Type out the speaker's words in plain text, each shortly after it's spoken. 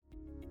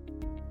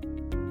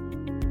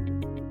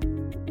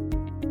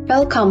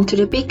Welcome to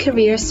the Big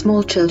Career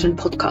Small Children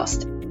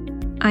podcast.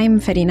 I'm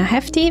Verena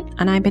Hefti,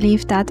 and I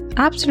believe that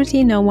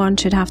absolutely no one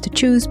should have to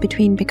choose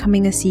between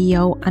becoming a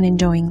CEO and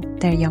enjoying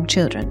their young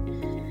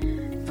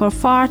children. For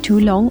far too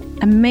long,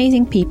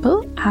 amazing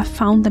people have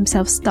found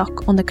themselves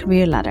stuck on the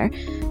career ladder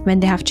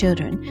when they have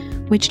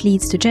children, which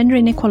leads to gender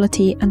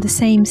inequality and the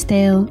same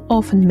stale,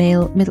 often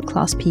male,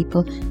 middle-class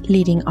people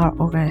leading our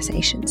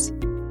organizations.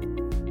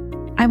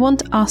 I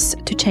want us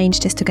to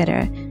change this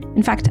together.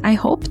 In fact, I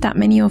hope that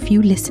many of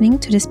you listening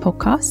to this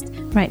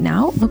podcast right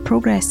now will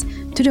progress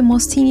to the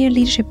most senior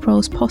leadership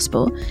roles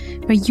possible,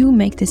 where you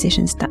make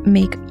decisions that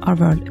make our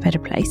world a better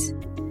place.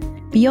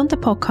 Beyond the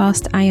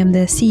podcast, I am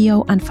the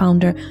CEO and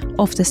founder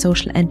of the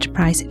social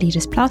enterprise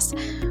Leaders Plus,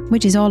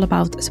 which is all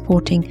about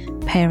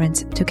supporting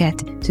parents to get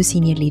to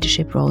senior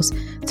leadership roles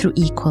through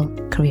equal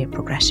career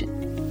progression.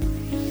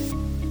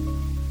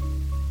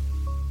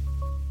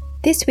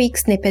 This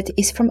week's snippet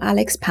is from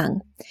Alex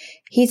Pang.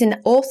 He's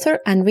an author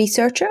and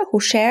researcher who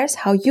shares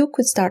how you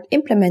could start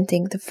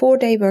implementing the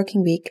 4-day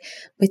working week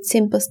with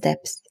simple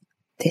steps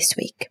this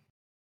week.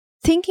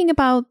 Thinking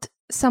about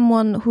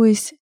someone who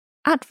is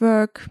at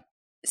work,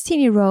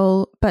 senior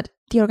role, but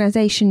the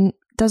organization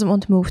doesn't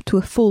want to move to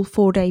a full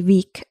 4-day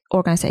week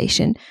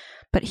organization,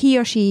 but he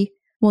or she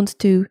wants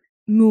to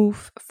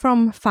move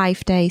from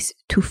 5 days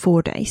to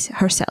 4 days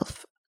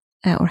herself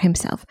or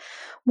himself.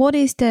 What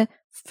is the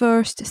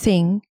first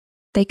thing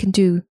they can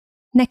do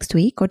next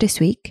week or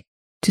this week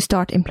to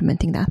start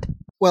implementing that?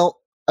 Well,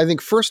 I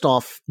think first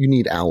off, you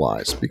need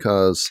allies,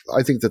 because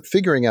I think that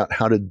figuring out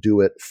how to do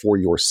it for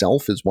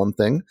yourself is one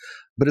thing,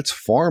 but it's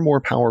far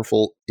more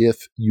powerful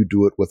if you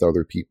do it with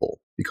other people,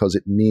 because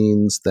it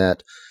means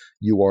that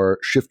you are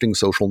shifting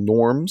social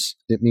norms.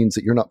 It means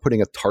that you're not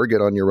putting a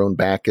target on your own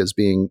back as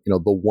being, the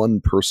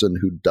one person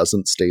who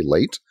doesn't stay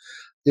late.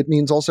 It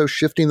means also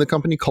shifting the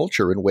company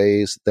culture in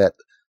ways that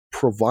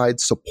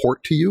provide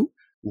support to you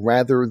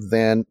rather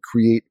than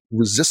create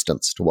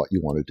resistance to what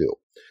you want to do.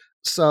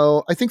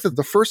 So I think that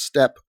the first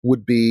step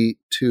would be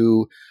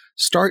to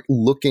start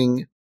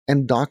looking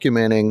and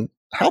documenting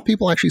how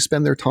people actually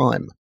spend their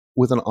time,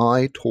 with an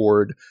eye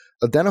toward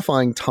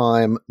identifying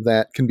time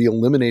that can be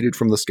eliminated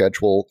from the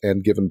schedule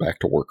and given back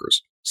to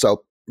workers.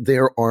 So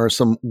there are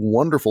some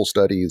wonderful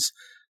studies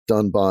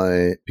done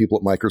by people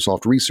at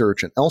Microsoft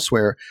Research and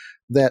elsewhere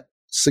that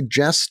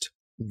suggest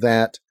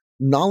that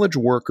knowledge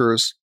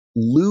workers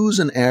lose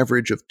an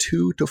average of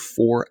 2 to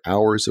 4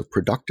 hours of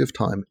productive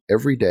time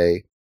every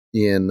day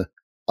in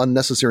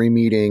unnecessary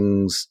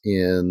meetings,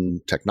 in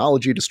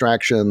technology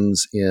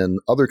distractions, in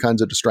other kinds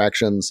of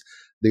distractions.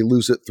 They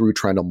lose it through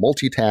trying to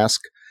multitask.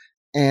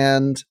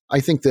 And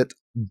I think that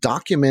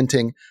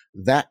documenting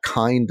that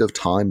kind of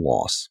time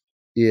loss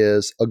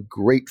is a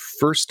great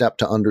first step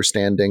to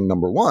understanding,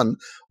 number one,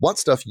 what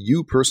stuff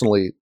you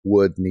personally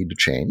would need to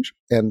change.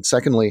 And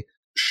secondly,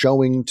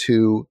 showing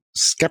to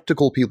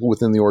skeptical people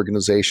within the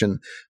organization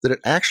that it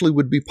actually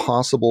would be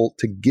possible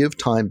to give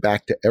time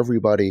back to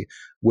everybody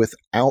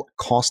without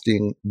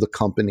costing the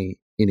company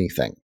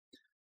anything.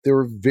 There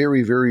are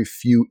very, very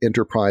few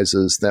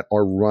enterprises that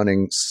are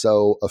running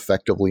so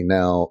effectively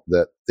now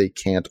that they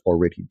can't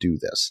already do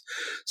this.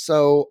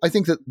 So I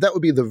think that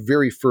would be the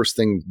very first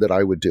thing that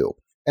I would do.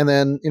 And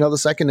then, the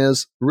second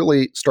is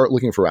really start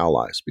looking for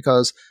allies,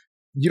 because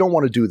you don't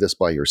want to do this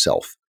by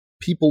yourself.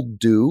 People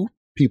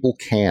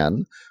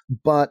can,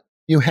 but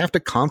you have to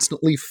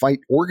constantly fight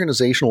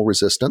organizational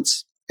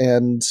resistance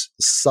and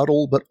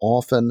subtle but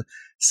often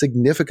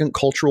significant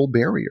cultural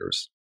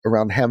barriers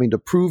around having to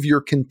prove your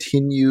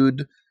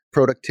continued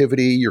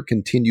productivity, your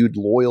continued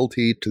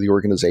loyalty to the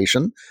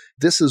organization.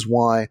 This is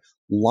why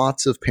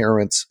lots of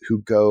parents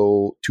who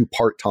go to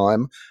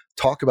part-time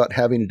talk about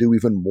having to do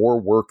even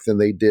more work than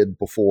they did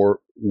before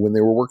when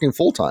they were working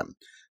full-time,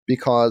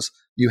 because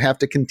you have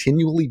to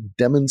continually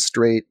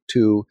demonstrate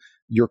to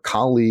your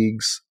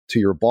colleagues, to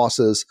your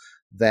bosses,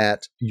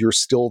 that you're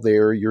still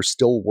there, you're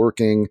still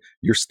working,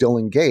 you're still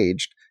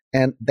engaged.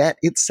 And that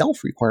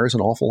itself requires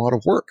an awful lot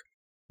of work.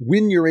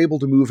 When you're able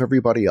to move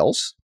everybody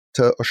else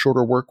to a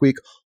shorter work week,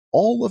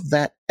 all of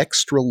that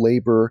extra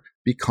labor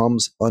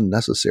becomes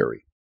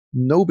unnecessary.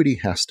 Nobody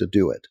has to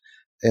do it.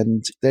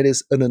 And that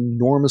is an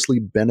enormously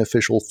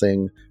beneficial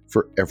thing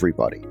for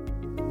everybody.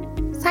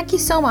 Thank you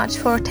so much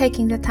for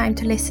taking the time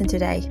to listen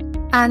today.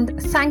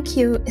 And thank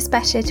you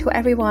especially to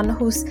everyone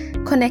who's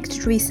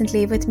connected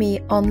recently with me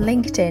on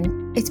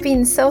LinkedIn. It's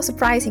been so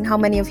surprising how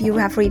many of you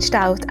have reached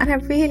out, and I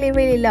really,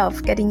 really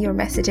love getting your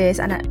messages,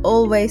 and I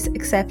always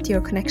accept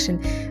your connection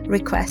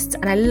requests.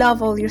 And I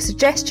love all your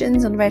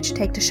suggestions on where to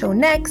take the show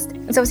next.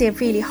 It's obviously a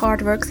really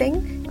hard work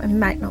thing. It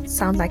might not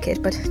sound like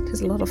it, but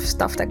there's a lot of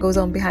stuff that goes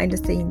on behind the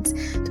scenes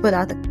to put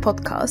out the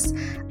podcast.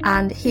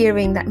 And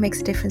hearing that makes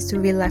a difference to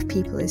real life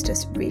people is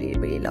just really,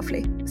 really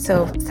lovely.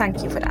 So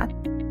thank you for that.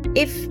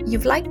 If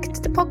you've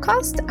liked the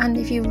podcast and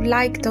if you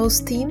like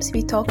those themes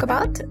we talk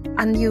about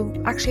and you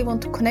actually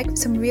want to connect with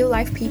some real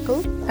life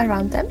people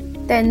around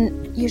them,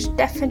 then you should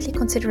definitely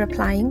consider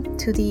applying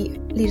to the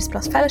Leaders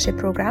Plus Fellowship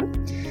Program,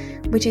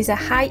 which is a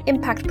high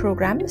impact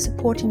program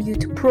supporting you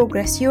to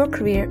progress your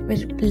career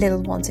with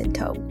little ones in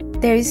tow.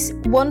 There is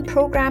one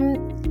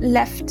program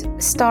left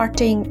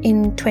starting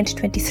in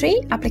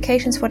 2023.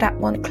 Applications for that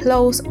one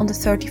close on the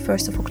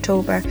 31st of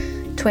October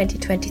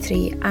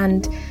 2023,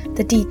 and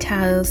the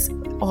details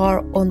are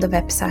on the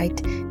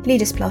website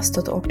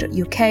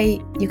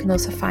leadersplus.org.uk. You can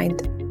also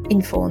find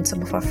info on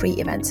some of our free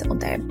events on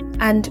there.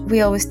 And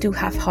we always do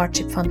have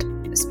hardship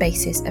fund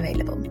spaces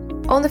available.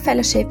 On the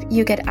fellowship,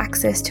 you get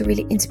access to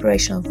really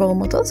inspirational role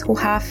models who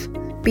have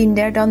been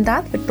there, done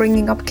that, with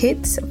bringing up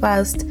kids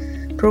whilst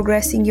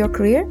progressing your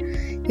career.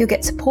 You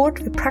get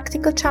support with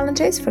practical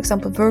challenges, for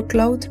example,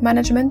 workload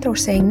management or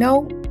saying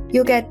no.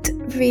 You get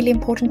really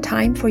important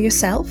time for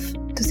yourself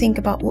to think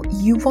about what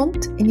you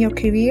want in your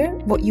career,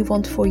 what you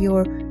want for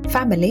your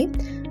family,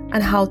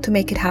 and how to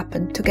make it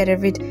happen together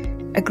with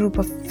a group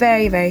of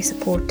very, very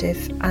supportive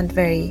and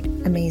very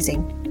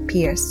amazing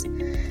peers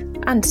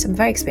and some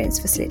very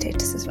experienced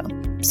facilitators as well.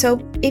 So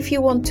if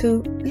you want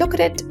to look at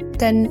it,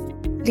 then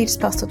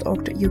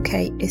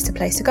leadersplus.org.uk is the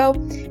place to go.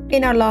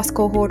 In our last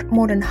cohort,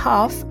 more than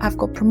half have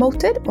got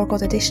promoted or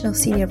got additional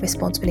senior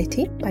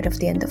responsibility by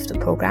the end of the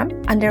program,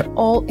 and they're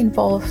all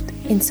involved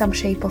in some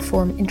shape or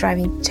form in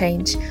driving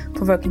change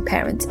for working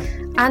parents.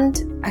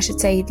 And I should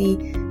say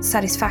the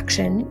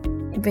satisfaction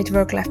with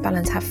work-life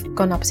balance have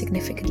gone up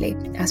significantly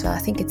as well. I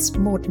think it's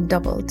more than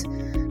doubled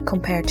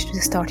compared to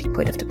the starting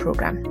point of the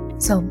program.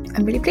 So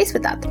I'm really pleased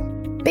with that.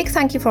 Big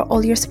thank you for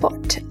all your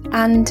support,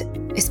 and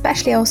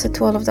especially also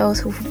to all of those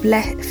who've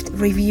left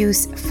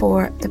reviews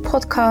for the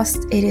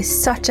podcast. It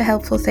is such a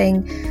helpful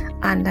thing,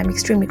 and I'm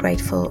extremely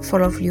grateful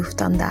for all of you who've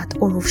done that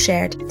or who've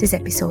shared this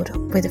episode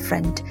with a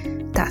friend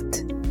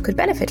that could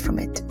benefit from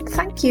it.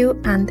 Thank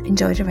you, and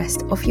enjoy the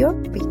rest of your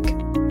week.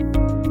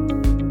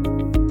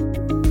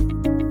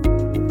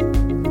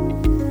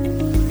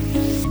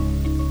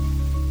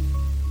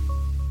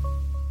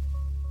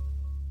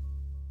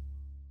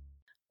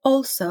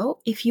 Also,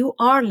 if you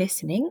are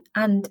listening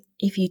and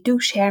if you do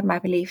share my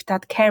belief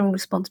that caring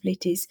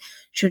responsibilities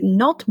should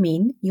not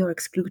mean you're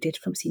excluded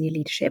from senior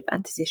leadership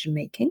and decision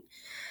making,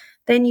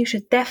 then you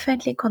should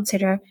definitely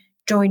consider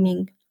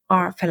joining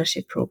our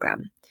fellowship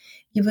program.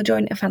 You will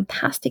join a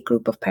fantastic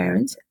group of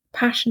parents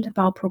passionate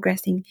about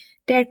progressing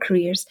their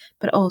careers,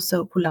 but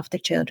also who love their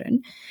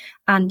children,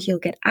 and you'll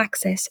get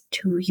access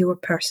to your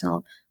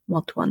personal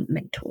one-to-one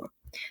mentor.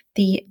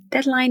 The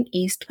deadline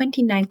is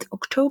 29th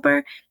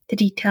October. The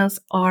details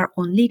are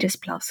on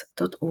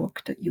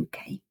leadersplus.org.uk.